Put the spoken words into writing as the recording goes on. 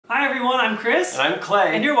Hi everyone, I'm Chris. And I'm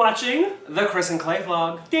Clay. And you're watching the Chris and Clay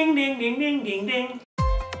vlog. Ding ding ding ding ding ding.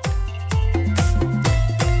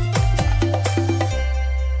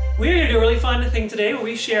 We're going to do a really fun thing today where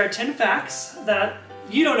we share 10 facts that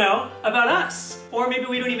you don't know about us. Or maybe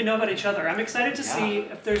we don't even know about each other. I'm excited to see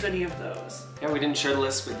if there's any of those. Yeah, we didn't share the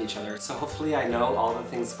list with each other, so hopefully I know all the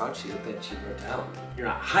things about you that you wrote down. You're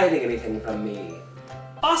not hiding anything from me.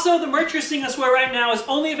 Also, the merch you're seeing us wear right now is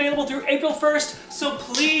only available through April 1st, so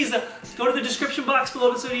please go to the description box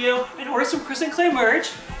below this video and order some Chris and Clay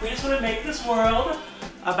merch. We just want to make this world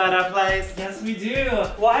a better place. Yes, we do.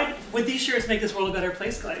 Why would these shirts make this world a better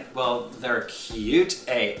place, Clay? Well, they're cute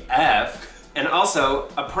AF. And also,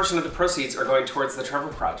 a portion of the proceeds are going towards the Trevor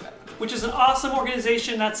Project, which is an awesome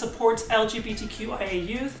organization that supports LGBTQIA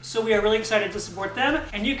youth. So we are really excited to support them.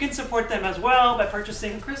 And you can support them as well by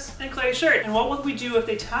purchasing Chris and Clay's shirt. And what would we do if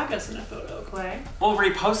they tag us in a photo, Clay? We'll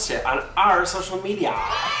repost it on our social media.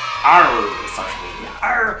 Our social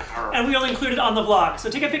media. And we'll include it on the vlog. So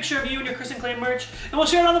take a picture of you and your Chris and Clay merch, and we'll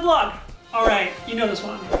share it on the vlog. All right, you know this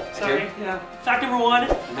one. Sorry. Yeah. Fact number 1.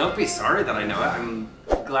 Don't be sorry that I know it. I'm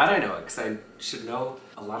glad I know it, because I should know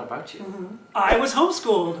a lot about you. I was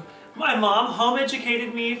homeschooled. My mom home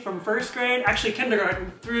educated me from 1st grade, actually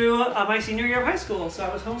kindergarten, through my senior year of high school. So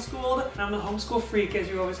I was homeschooled, and I'm a homeschool freak, as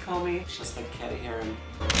you always call me. It's just like Cat Heron.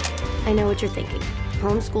 I know what you're thinking.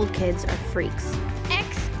 Homeschooled kids are freaks.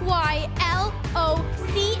 XYLOCARP.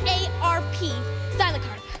 Silent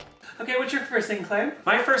card. Okay, what's your first thing, Clay?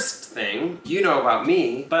 My first thing, you know about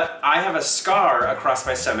me, but I have a scar across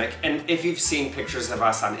my stomach, and if you've seen pictures of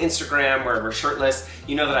us on Instagram where we're shirtless,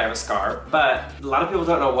 you know that I have a scar, but a lot of people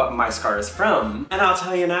don't know what my scar is from, and I'll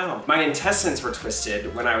tell you now. My intestines were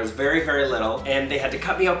twisted when I was very, very little, and they had to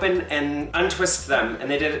cut me open and untwist them, and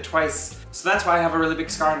they did it twice. So that's why I have a really big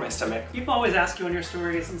scar on my stomach. People always ask you on your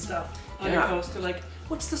stories and stuff, on your posts, they're like,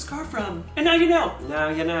 what's the scar from? And now you know. Now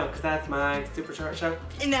you know, because that's my super short show.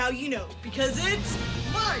 And now you know, because it's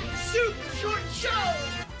my super short show!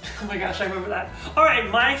 Oh my gosh, I remember that. All right,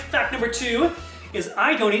 my fact number 2 is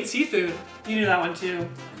I don't eat seafood. You knew that one too.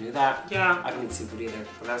 I knew that. Yeah. I don't eat seafood either,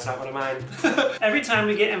 but that's not one of mine. Every time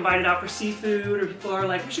we get invited out for seafood, or people are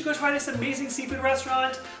like, we should go try this amazing seafood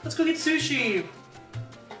restaurant. Let's go get sushi.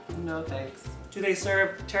 No thanks. Do they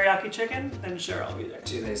serve teriyaki chicken? Then sure, I'll be there.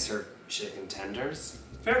 Do they serve chicken tenders?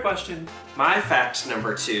 Fair question. My fact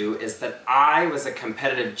number 2 is that I was a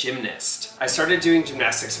competitive gymnast. I started doing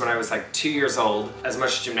gymnastics when I was like 2 years old, as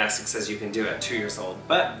much gymnastics as you can do at 2 years old.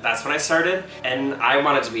 But that's when I started, and I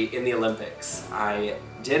wanted to be in the Olympics. I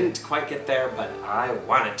didn't quite get there, but I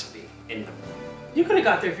wanted to be in them. You could have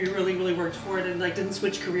got there if you really, really worked for it and like didn't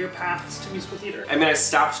switch career paths to musical theater. I mean, I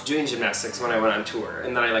stopped doing gymnastics when I went on tour,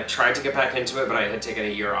 and then I like tried to get back into it, but I had taken a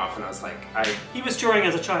year off, and I was like, He was touring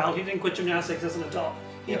as a child. He didn't quit gymnastics as an adult.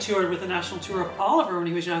 He toured with the national tour of Oliver when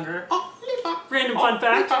he was younger. Random fun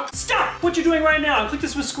fact. Stop what you're doing right now and click the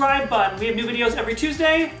subscribe button. We have new videos every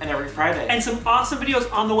Tuesday. And every Friday. And some awesome videos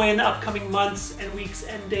on the way in the upcoming months and weeks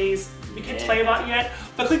and days. We can't tell you about yet,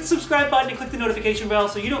 but click the subscribe button and click the notification bell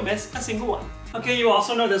so you don't miss a single one. Okay, you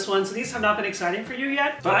also know this one, so these have not been exciting for you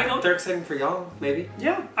yet. But I know they're exciting for y'all, maybe.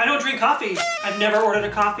 Yeah, I don't drink coffee. I've never ordered a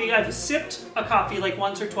coffee. I've sipped a coffee like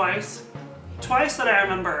once or twice. Twice that I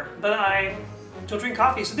remember, but I don't drink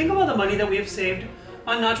coffee. So think about the money that we have saved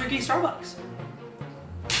on not drinking Starbucks.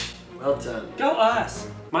 Well done. Go us.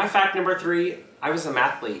 My fact number 3, I was a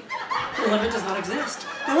mathlete. The limit does not exist.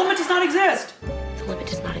 The limit does not exist. The limit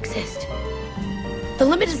does not exist. The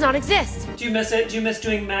limit does not exist. Do you miss it? Do you miss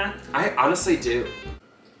doing math? I honestly do.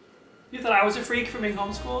 You thought I was a freak for being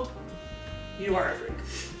homeschooled? You are a freak.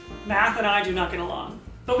 Math and I do not get along.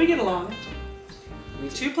 But we get along. 2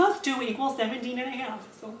 + 2 = 17.5.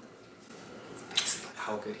 So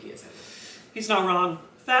how good he is at it. He's not wrong.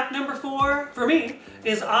 Fact number 4 for me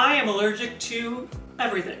is I am allergic to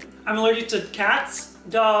everything. I'm allergic to cats,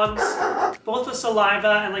 dogs, both the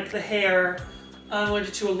saliva and like the hair. I'm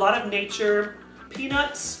allergic to a lot of nature,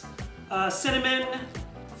 peanuts, cinnamon,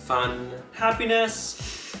 fun, happiness.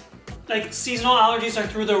 Like seasonal allergies are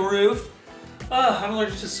through the roof. I'm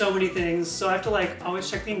allergic to so many things, so I have to like always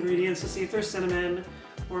check the ingredients to see if there's cinnamon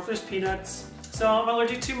or if there's peanuts. So I'm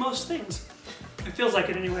allergic to most things. It feels like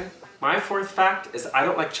it anyway. My 4th fact is I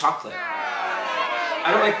don't like chocolate. I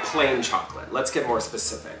don't like plain chocolate. Let's get more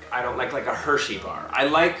specific. I don't like a Hershey bar. I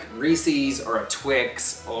like Reese's or a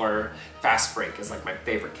Twix, or Fast Break is like my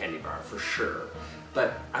favorite candy bar for sure.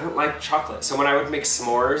 But I don't like chocolate. So when I would make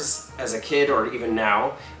s'mores as a kid or even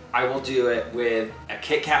now, I will do it with a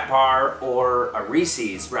Kit Kat bar or a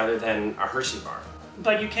Reese's rather than a Hershey bar.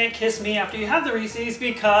 But you can't kiss me after you have the Reese's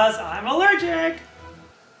because I'm allergic.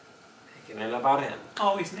 Can it about him.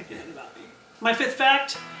 Always making it about me. My fifth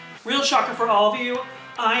fact, real shocker for all of you,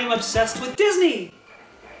 I am obsessed with Disney.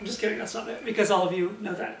 I'm just kidding, that's not it, because all of you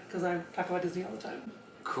know that, because I talk about Disney all the time.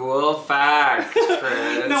 Cool fact,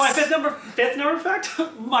 Chris. No, my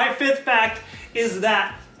my fifth fact is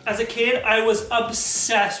that as a kid, I was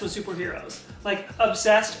obsessed with superheroes. Like,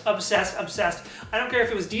 obsessed, obsessed, obsessed. I don't care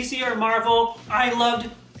if it was DC or Marvel, I loved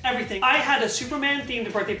everything. I had a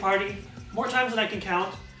Superman-themed birthday party more times than I can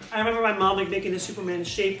count. I remember my mom like making a Superman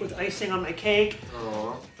shape with icing on my cake.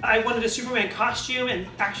 Aww. I wanted a Superman costume and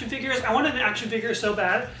action figures. I wanted an action figure so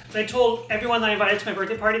bad that I told everyone that I invited to my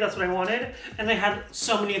birthday party that's what I wanted. And they had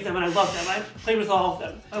so many of them and I loved them. I played with all of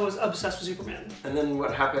them. I was obsessed with Superman. And then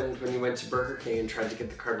what happened when you went to Burger King and tried to get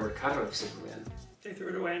the cardboard cutout of Superman? They threw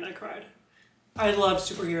it away and I cried. I love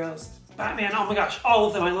superheroes. Batman, oh my gosh, all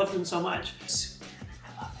of them. I loved them so much.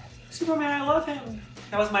 Superman, I love him.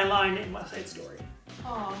 That was my line in West Side Story.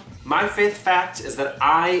 Aww. My fifth fact is that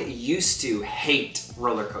I used to hate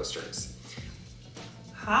roller coasters.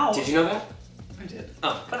 How? Did you know that? I did.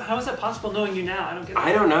 Oh. But how is that possible knowing you now? I don't get it.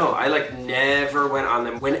 I don't know. I like never went on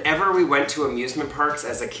them. Whenever we went to amusement parks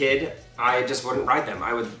as a kid, I just wouldn't ride them.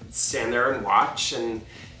 I would stand there and watch, and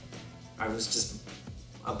I was just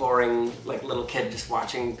a boring like little kid just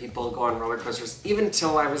watching people go on roller coasters, even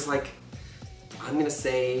till I was like, I'm gonna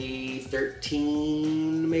say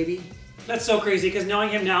 13 maybe. That's so crazy, because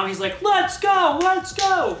knowing him now, he's like, let's go, let's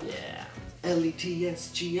go! Yeah.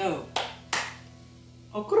 L-E-T-S-G-O.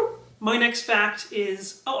 Oh, my next fact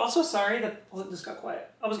is, oh, also sorry that, well, this got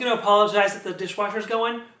quiet. I was gonna apologize that the dishwasher's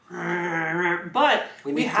going, but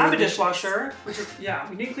we have a dishwasher, which is, yeah,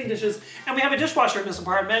 we need clean dishes, and we have a dishwasher in this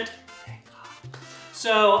apartment. Thank God.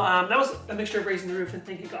 So that was a mixture of raising the roof and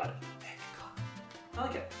thanking God. I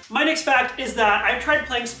like it. My next fact is that I tried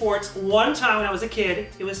playing sports one time when I was a kid.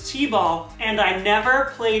 It was t-ball, and I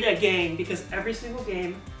never played a game because every single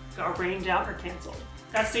game got rained out or canceled.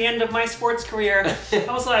 That's the end of my sports career. I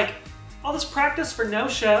was like, all this practice for no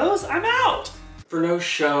shows? I'm out! For no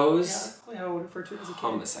shows? Yeah, I would refer to it as a kid.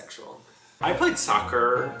 Homosexual. I played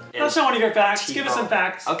soccer. That's not one of your facts. Give us some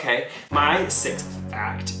facts. Okay, my sixth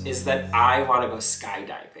fact is that I want to go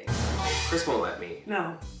skydiving. Chris won't let me.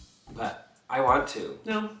 No. But I want to.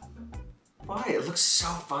 No. Why? It looks so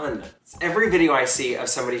fun. Every video I see of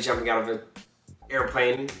somebody jumping out of an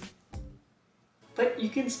airplane. But you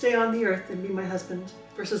can stay on the earth and be my husband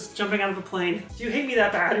versus jumping out of a plane. Do you hate me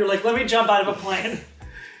that bad? You're like, let me jump out of a plane.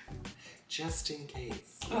 Just in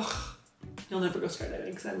case. Ugh. You'll never go skydiving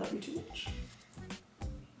because I love you too much.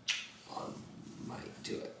 I might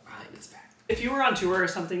do it behind his back. If you were on tour or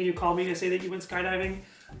something and you called me to say that you went skydiving,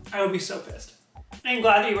 I would be so pissed. I'm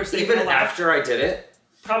glad that you were safe. Even after I did it?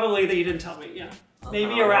 Probably that you didn't tell me, yeah.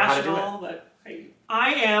 Maybe irrational, but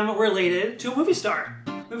I am related to a movie star.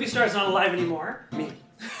 Movie star is not alive anymore. Me.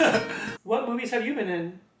 What movies have you been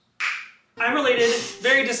in? I'm related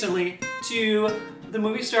very distantly to the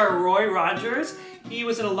movie star Roy Rogers. He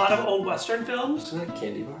was in a lot of old Western films. Isn't that a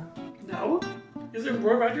candy bar? No. Is it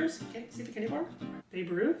Roy Rogers? Okay, see the candy bar?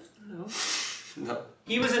 Babe Ruth? No. No.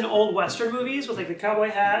 He was in old Western movies with like the cowboy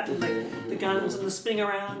hat and like the guns and the spin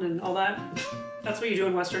around and all that. That's what you do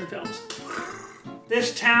in Western films.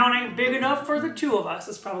 This town ain't big enough for the two of us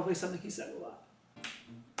is probably something he said a lot.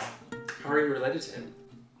 How are you related to him?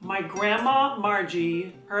 My grandma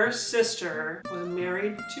Margie, her sister, was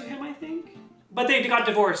married to him, I think. But they got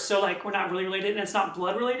divorced, so like we're not really related and it's not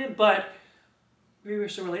blood related, but we were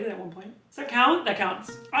still related at one point. Does that count? That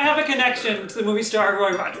counts. I have a connection to the movie star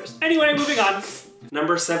Roy Rogers. Anyway, moving on.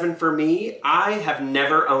 Number 7 for me, I have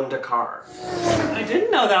never owned a car. I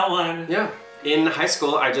didn't know that one. Yeah. In high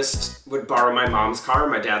school, I just would borrow my mom's car,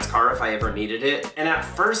 my dad's car if I ever needed it. And at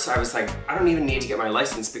first I was like, I don't even need to get my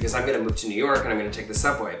license because I'm gonna move to New York and I'm gonna take the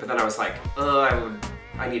subway. But then I was like,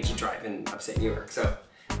 I need to drive in upstate New York. So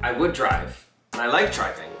I would drive, and I like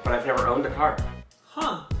driving, but I've never owned a car.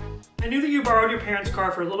 Huh. I knew that you borrowed your parents'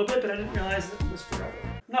 car for a little bit, but I didn't realize that it was forever.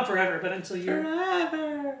 Not forever, but until you...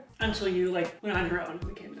 Forever! Until you, like, went on your own and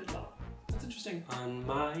became an adult. That's interesting. On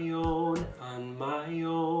my own, on my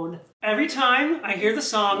own. Every time I hear the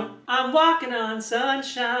song, I'm walking on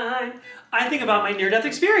sunshine, I think about my near-death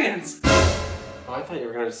experience. Oh, I thought you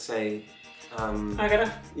were gonna say, I got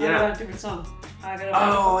a different song.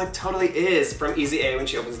 Oh, it totally is. From Easy A when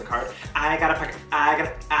she opens the card. I got a pack, I got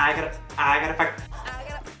a pack. I got a pack, sunshine.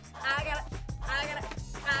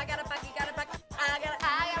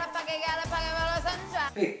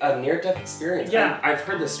 Wait, a near-death experience? Yeah. I've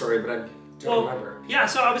heard this story, but I don't remember. Yeah,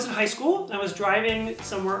 so I was in high school. I was driving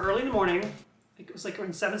somewhere early in the morning. I think it was like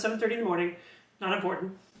around 7:30 in the morning. Not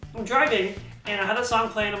important. I'm driving, and I had a song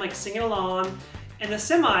playing. I'm like singing along, And the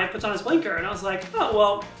semi puts on his blinker, and I was like, oh,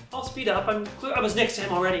 well, I'll speed up. I was next to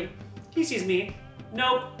him already. He sees me.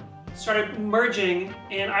 Nope. Started merging,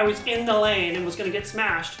 and I was in the lane and was gonna get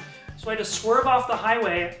smashed. So I had to swerve off the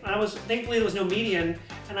highway. Thankfully there was no median,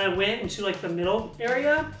 and I went into like the middle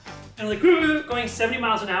area, and like going 70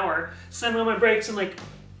 miles an hour, slamming on my brakes and like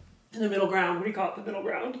in the middle ground. What do you call it? The middle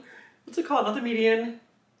ground? What's it called? Not the median.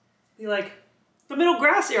 The middle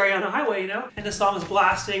grass area on a highway, you know? And the song was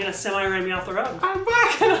blasting and a semi ran me off the road. I'm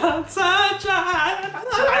walking on sunshine.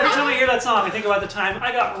 So every time I hear that song, I think about the time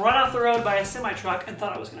I got run off the road by a semi truck and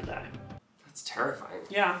thought I was gonna die. That's terrifying.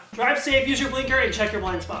 Yeah. Drive safe, use your blinker, and check your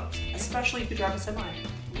blind spots. Especially if you drive a semi.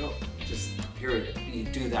 No, just period. You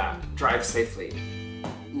do that. Drive safely.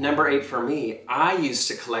 Number 8 for me, I used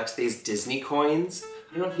to collect these Disney coins.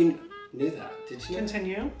 I don't know if you knew that. Did you?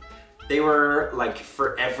 Continue. They were like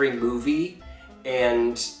for every movie,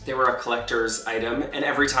 and they were a collector's item, and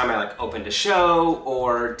every time I like opened a show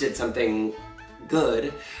or did something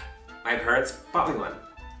good, my parents bought me one.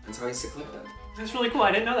 And so I used to collect them. That's really cool,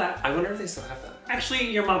 I didn't know that. I wonder if they still have them. Actually,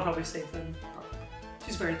 your mom probably saved them.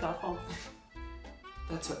 She's very thoughtful.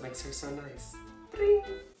 That's what makes her so nice.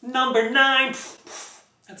 Number 9.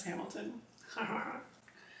 That's Hamilton. Do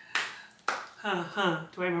I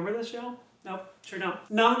remember this show? Nope, sure don't.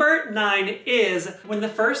 Number 9 is when the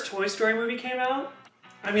first Toy Story movie came out.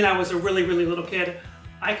 I mean, I was a really, really little kid.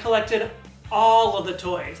 I collected all of the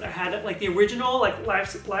toys. I had like the original, like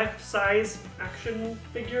life-size action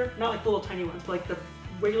figure, not like the little tiny ones, but like the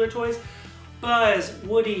regular toys. Buzz,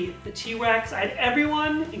 Woody, the T-Rex. I had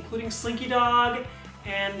everyone, including Slinky Dog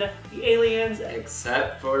and the aliens.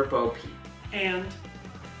 Except for Bo Peep. And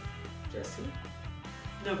Jessie?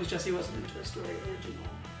 no, because Jessie wasn't in Toy Story original.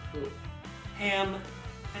 Ooh. Ham.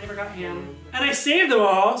 I never got Ham. And I saved them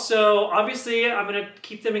all, so obviously I'm gonna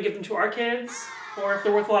keep them and give them to our kids. Or if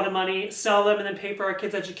they're worth a lot of money, sell them and then pay for our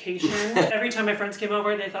kids' education. Every time my friends came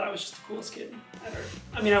over, they thought I was just the coolest kid ever.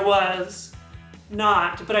 I mean, I was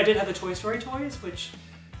not, but I did have the Toy Story toys, which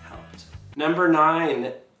helped. Number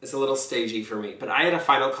 9 is a little stagey for me, but I had a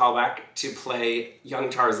final callback to play young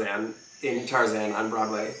Tarzan in Tarzan on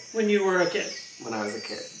Broadway. When you were a kid. When I was a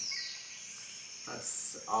kid.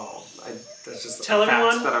 That's all. That's just Tell a fact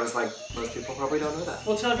everyone. that I was like, most people probably don't know that.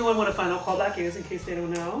 Well, tell everyone what a final callback is in case they don't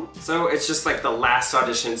know. So it's just like the last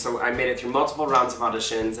audition. So I made it through multiple rounds of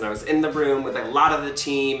auditions, and I was in the room with a lot of the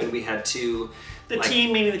team, and we had to... The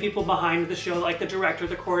team meaning the people behind the show, like the director,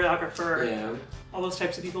 the choreographer, yeah, all those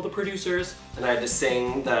types of people, the producers. and I had to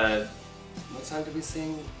sing the... What song did we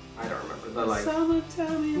sing? I don't remember. The like... Someone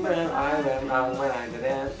tell me When I did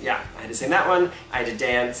it. Yeah, I had to sing that one. I had to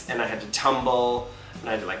dance, and I had to tumble, and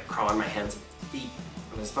I had to like crawl on my hands and feet.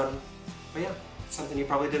 It was fun. But yeah, something you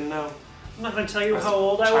probably didn't know. I'm not going to tell you how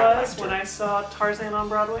old I was when I saw Tarzan on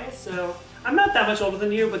Broadway, so I'm not that much older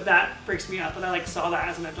than you, but that freaks me out that I like saw that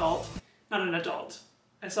as an adult. Not an adult.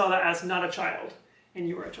 I saw that as not a child, and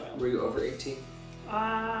you were a child. Were you over 18?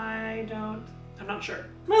 I'm not sure.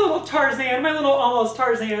 My little Tarzan, my little almost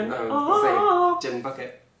Tarzan. Didn't book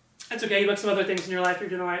it. That's okay, you booked some other things in your life, you're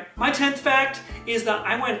doing all right. My 10th fact is that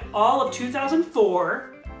I went all of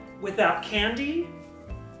 2004 without candy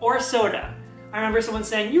or soda. I remember someone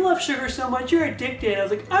saying, you love sugar so much, you're addicted. I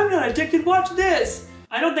was like, I'm not addicted, watch this.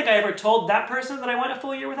 I don't think I ever told that person that I went a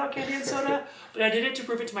full year without candy and soda, but I did it to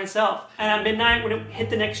prove it to myself. And at midnight, when it hit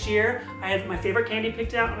the next year, I had my favorite candy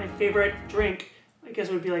picked out and my favorite drink. I guess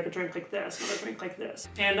it would be like a drink like this, another drink like this.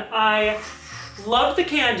 And I loved the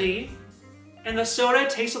candy, and the soda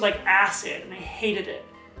tasted like acid, and I hated it.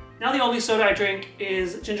 Now the only soda I drink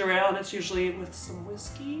is ginger ale, and it's usually with some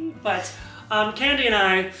whiskey. But Candy and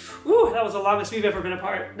I, ooh, that was the longest we've ever been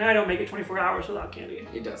apart. Now I don't make it 24 hours without candy.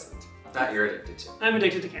 He doesn't. That you're addicted to. I'm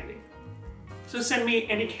addicted to candy. So send me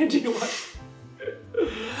any candy you want.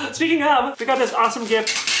 Speaking of, we got this awesome gift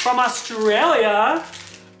from Australia,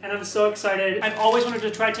 and I'm so excited. I've always wanted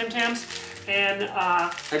to try Tim Tams, and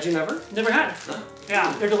Had you never? never had.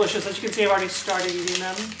 Yeah, they're delicious. As you can see, I've already started eating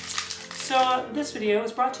them. So this video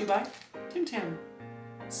is brought to you by Tim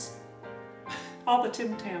Tams. All the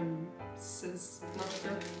Tim Tams.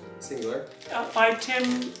 Singular. By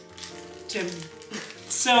Tim.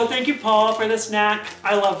 So thank you, Paul, for the snack.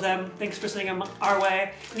 I love them. Thanks for sending them our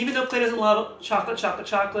way. And even though Clay doesn't love chocolate,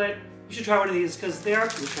 you should try one of these because they are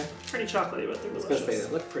pretty chocolatey, but they're delicious. I was gonna say,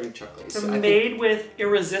 they look pretty chocolatey. They're made with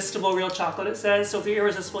irresistible real chocolate, it says. So if you're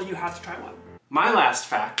irresistible, you have to try one. My last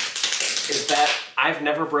fact is that I've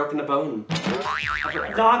never broken a bone.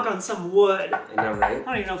 Knock on some wood. I know, right? I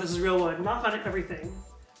don't even know if this is real wood. Knock on everything.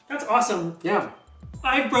 That's awesome. Yeah.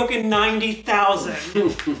 I've broken 90,000.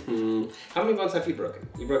 How many bones have you broken?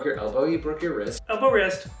 You broke your elbow, you broke your wrist. Elbow,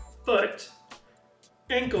 wrist, foot,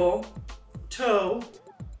 ankle, toe.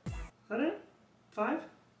 Is that it? 5? I've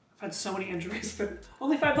had so many injuries, but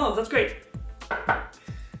only 5 bones. That's great.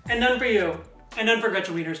 And none for you. And none for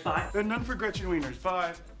Gretchen Wiener's pie. And none for Gretchen Wiener's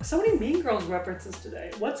pie. So many Mean Girls references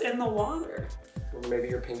today. What's in the water? Or maybe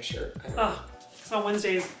your pink shirt. I don't know. Oh, so on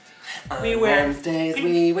Wednesdays we wear Wednesdays pink.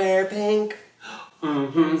 we wear pink.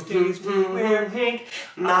 Wednesdays we wear pink.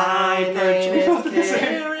 My name is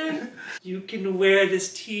Karen. You can wear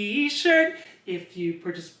this t-shirt if you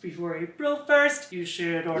purchase before April 1st. You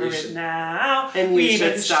should order it now. And you we should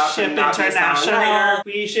even stop ship and not be international. songwriter.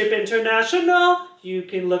 We ship international. You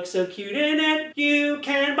can look so cute in it. You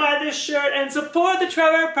can buy this shirt and support the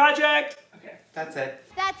Trevor Project. Okay. That's it.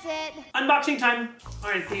 That's it. Unboxing time.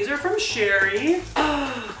 All right, these are from Sherry.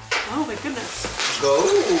 Oh my goodness. Go.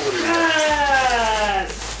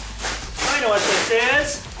 Yes! I know what this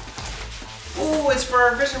is. Ooh, it's for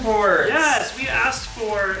our vision boards. Yes, we asked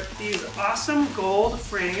for these awesome gold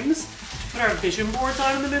frames to put our vision boards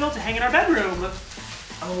on in the middle to hang in our bedroom.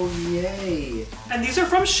 Oh, yay. And these are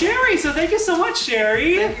from Sherry, so thank you so much,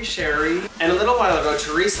 Sherry. Thank you, Sherry. And a little while ago,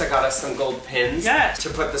 Teresa got us some gold pins Yes. to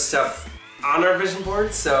put the stuff on our vision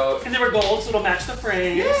board, so... And they were gold, so it'll match the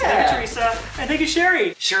frames. Yeah. Thank you, Teresa. And thank you,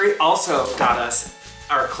 Sherry. Sherry also got us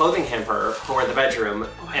our clothing hamper for the bedroom,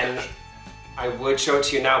 and gosh. I would show it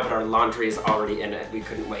to you now, but our laundry is already in it. We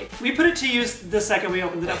couldn't wait. We put it to use the second we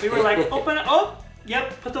opened it up. We were like, open it, oh,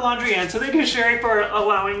 yep, put the laundry in. So thank you, Sherry, for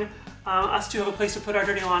allowing us to have a place to put our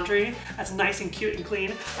dirty laundry that's nice and cute and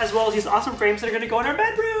clean, as well as these awesome frames that are gonna go in our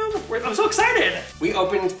bedroom. I'm so excited. We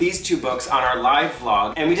opened these 2 books on our live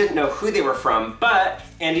vlog, and we didn't know who they were from, but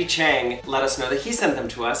Andy Chang let us know that he sent them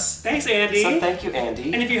to us. Thanks, Andy. So thank you,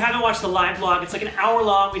 Andy. And if you haven't watched the live vlog, it's like an hour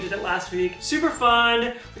long. We did it last week. Super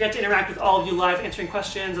fun. We got to interact with all of you live answering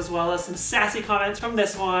questions, as well as some sassy comments from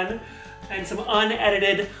this one, and some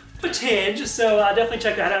unedited footage. So definitely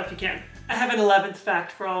check that out if you can. I have an 11th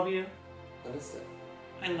fact for all of you. What is that?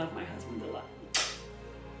 I love my husband a lot.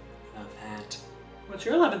 Love that. What's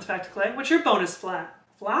your 11th fact, Clay? What's your bonus flack?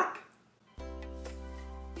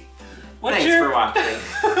 Thanks for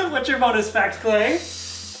watching. What's your bonus fact, Clay?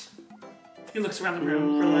 He looks around the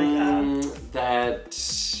room for like, that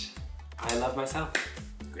I love myself.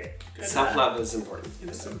 great. Good. Self-love is important.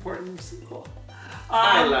 It's important. Cool.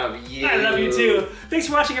 I love you. I love you too. Thanks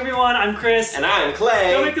for watching, everyone. I'm Chris. And I'm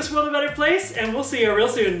Clay. Go make this world a better place, and we'll see you real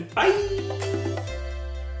soon. Bye.